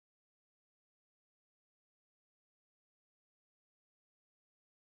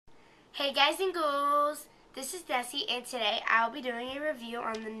Hey guys and ghouls, this is Nessie, and today I'll be doing a review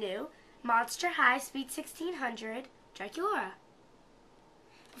on the new Monster High Sweet 1600 Draculaura.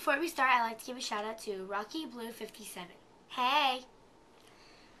 Before we start, I'd like to give a shout out to Rocky Blue 57. Hey!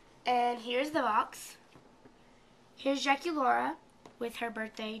 And here's the box. Here's Draculaura with her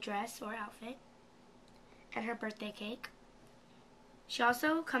birthday dress or outfit and her birthday cake. She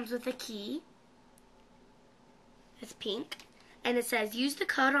also comes with a key. It's pink. And it says, use the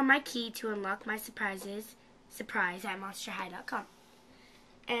code on my key to unlock my surprise at monsterhigh.com.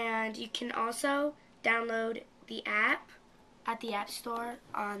 And you can also download the app at the App Store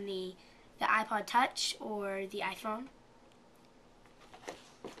on the iPod Touch or the iPhone.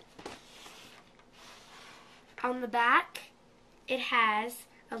 On the back, it has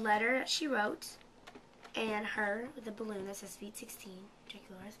a letter that she wrote and her with a balloon that says Sweet 16,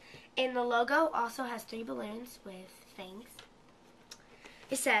 Draculaura's. And the logo also has 3 balloons with fangs.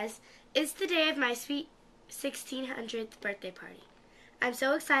 It says, it's the day of my sweet 1600th birthday party. I'm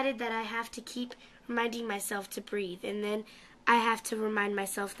so excited that I have to keep reminding myself to breathe, and then I have to remind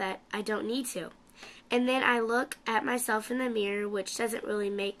myself that I don't need to. And then I look at myself in the mirror, which doesn't really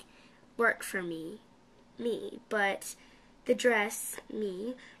work for me, but the dress,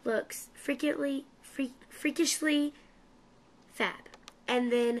 looks freakishly fab. And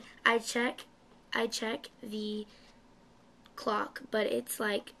then I check the clock, but it's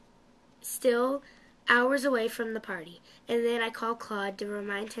like still hours away from the party. And then I call Claude to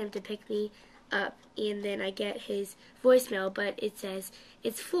remind him to pick me up, and then I get his voicemail, but it says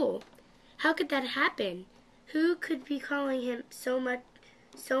it's full. How could that happen? Who could be calling him so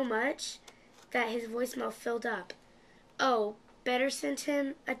much that his voicemail filled up? Oh, better send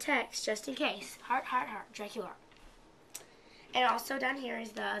him a text just in case. Heart, heart, heart, Draculaura. And also down here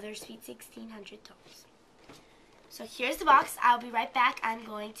is the other Sweet 1600 dolls. So here's the box. I'll be right back. I'm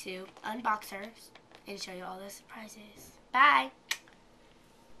going to unbox her and show you all the surprises. Bye.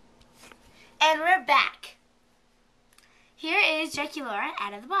 And we're back. Here is Draculaura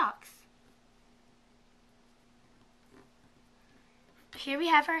out of the box. Here we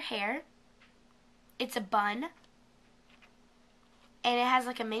have her hair. It's a bun. And it has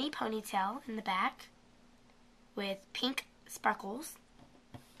like a mini ponytail in the back with pink sparkles.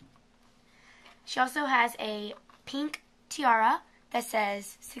 She also has a pink tiara that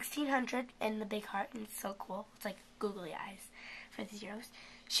says 1600 and the big heart, and it's so cool. It's like googly eyes for the zeros.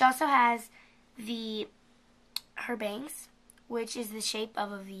 She also has her bangs, which is the shape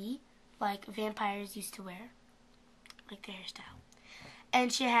of a V, like vampires used to wear, like their hairstyle.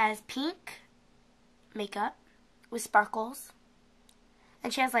 And she has pink makeup with sparkles,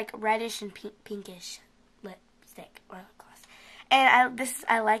 and she has like reddish and pinkish lipstick or lip gloss. And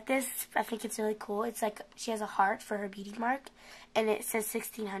I like this. I think it's really cool. It's like she has a heart for her beauty mark, and it says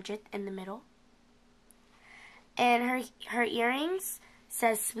 1600 in the middle. And her earrings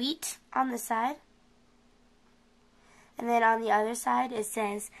says sweet on the side, and then on the other side it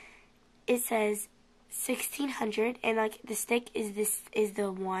says 1600, and like the stick is the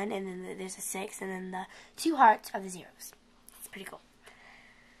 1, and then there's a 6, and then the 2 hearts are the zeros. It's pretty cool.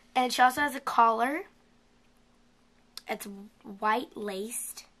 And she also has a collar. It's white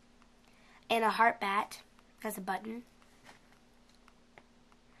laced, and a heart bat has a button.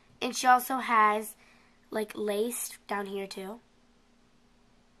 And she also has like lace down here too.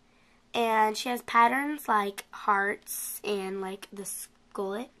 And she has patterns like hearts and like the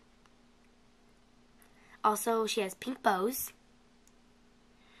skullet. Also, she has pink bows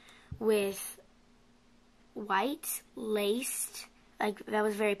with white laced, like that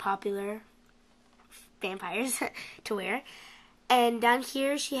was very popular vampires to wear. And down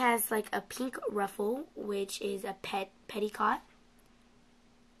here she has like a pink ruffle, which is a petticoat.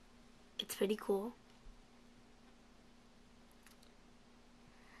 It's pretty cool.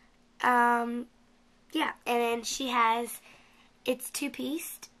 Yeah, and then she has, it's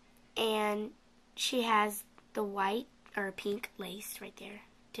 2-pieced, and she has the white or pink lace right there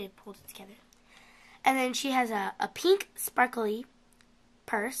to hold it together. And then she has a pink sparkly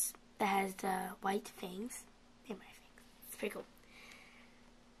purse that has the white fangs. Vampire fangs. It's pretty cool.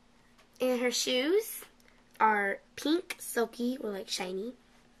 And her shoes are pink, silky, or like shiny.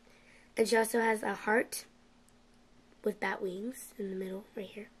 And she also has a heart with bat wings in the middle right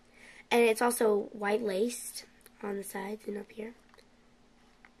here. And it's also white laced on the sides and up here.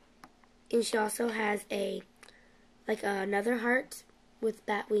 And she also has another heart with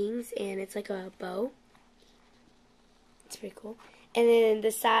bat wings, and it's like a bow. It's pretty cool. And then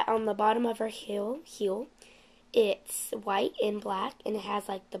the side on the bottom of her heel, it's white and black, and it has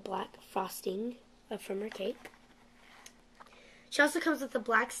like the black frosting from her cake. She also comes with a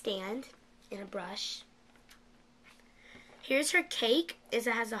black stand and a brush. Here's her cake. It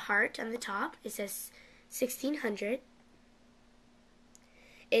has a heart on the top. It says 1600.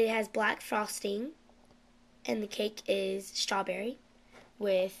 It has black frosting, and the cake is strawberry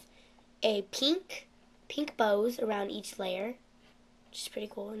with a pink bows around each layer, which is pretty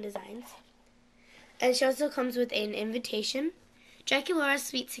cool in designs. And she also comes with an invitation. Draculaura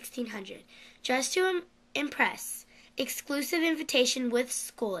Sweet 1600. Dressed to impress. Exclusive invitation with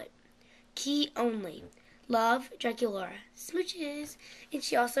skullet. Key only. Love, Draculaura. Smooches. And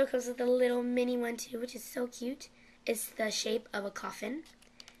she also comes with a little mini one too, which is so cute. It's the shape of a coffin.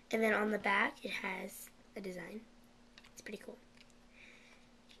 And then on the back, it has a design. It's pretty cool.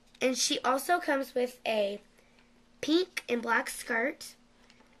 And she also comes with a pink and black skirt.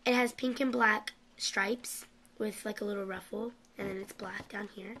 It has pink and black stripes with like a little ruffle. And then it's black down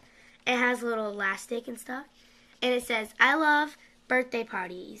here. It has a little elastic and stuff. And it says, I love birthday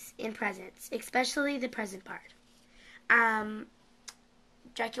parties and presents, especially the present part.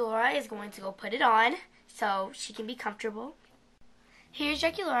 Draculaura is going to go put it on so she can be comfortable. Here's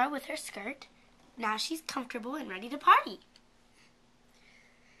Draculaura with her skirt. Now she's comfortable and ready to party.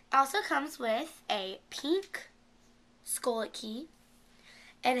 It also comes with a pink skullet key.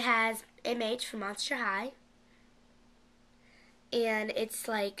 It has image from Monster High. And it's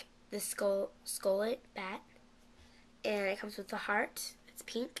like the skullet bat. And it comes with the heart. It's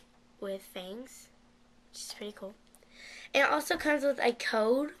pink with fangs, which is pretty cool. And it also comes with a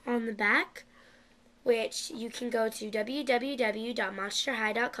code on the back, which you can go to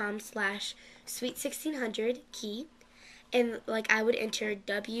www.monsterhigh.com/sweet1600 and like I would enter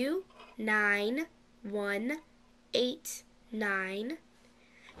W9189.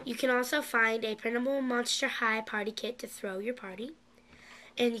 You can also find a printable Monster High party kit to throw your party,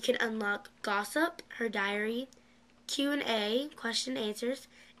 and you can unlock Gossip, her diary, Q&A, question and answers,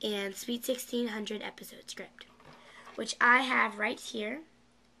 and Sweet 1600 episode script, which I have right here.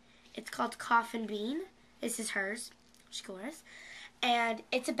 It's called Coffin Bean. This is hers, Draculaura's. And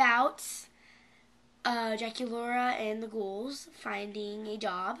it's about Draculaura and the ghouls finding a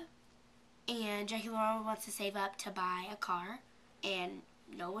job. And Draculaura wants to save up to buy a car and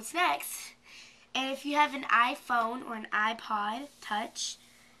know what's next. And if you have an iPhone or an iPod Touch,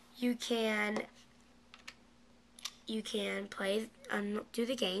 you can play do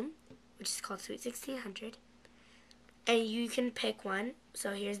the game, which is called Sweet 1600. And you can pick one.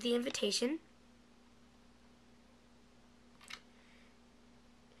 So here's the invitation.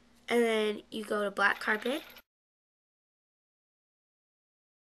 And then you go to black carpet.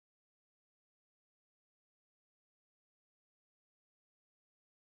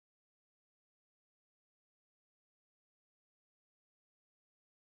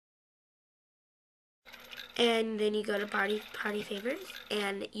 And then you go to party favorites,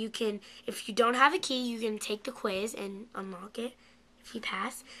 and you can, if you don't have a key, you can take the quiz and unlock it if you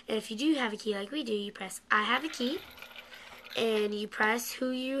pass. And if you do have a key like we do, you press I have a key, and you press who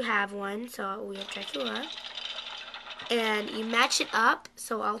you have one. So we have Draculaura, and you match it up.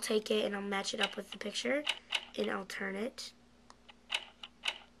 So I'll take it and I'll match it up with the picture, and I'll turn it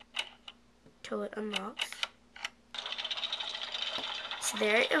till it unlocks. So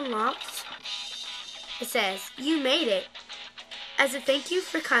there it unlocks. It says, you made it. As a thank you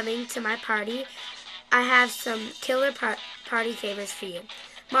for coming to my party, I have some killer party favors for you.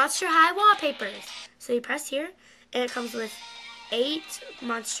 Monster High wallpapers. So you press here, and it comes with 8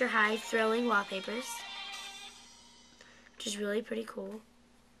 Monster High thrilling wallpapers, which is really pretty cool.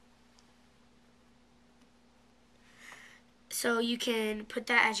 So you can put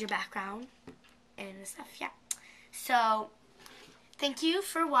that as your background and stuff, yeah. So, thank you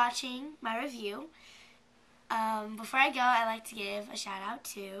for watching my review. Before I go, I'd like to give a shout out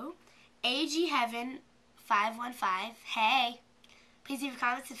to AG Heaven 515. Hey, please leave a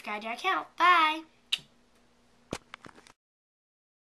comment, subscribe to our account. Bye.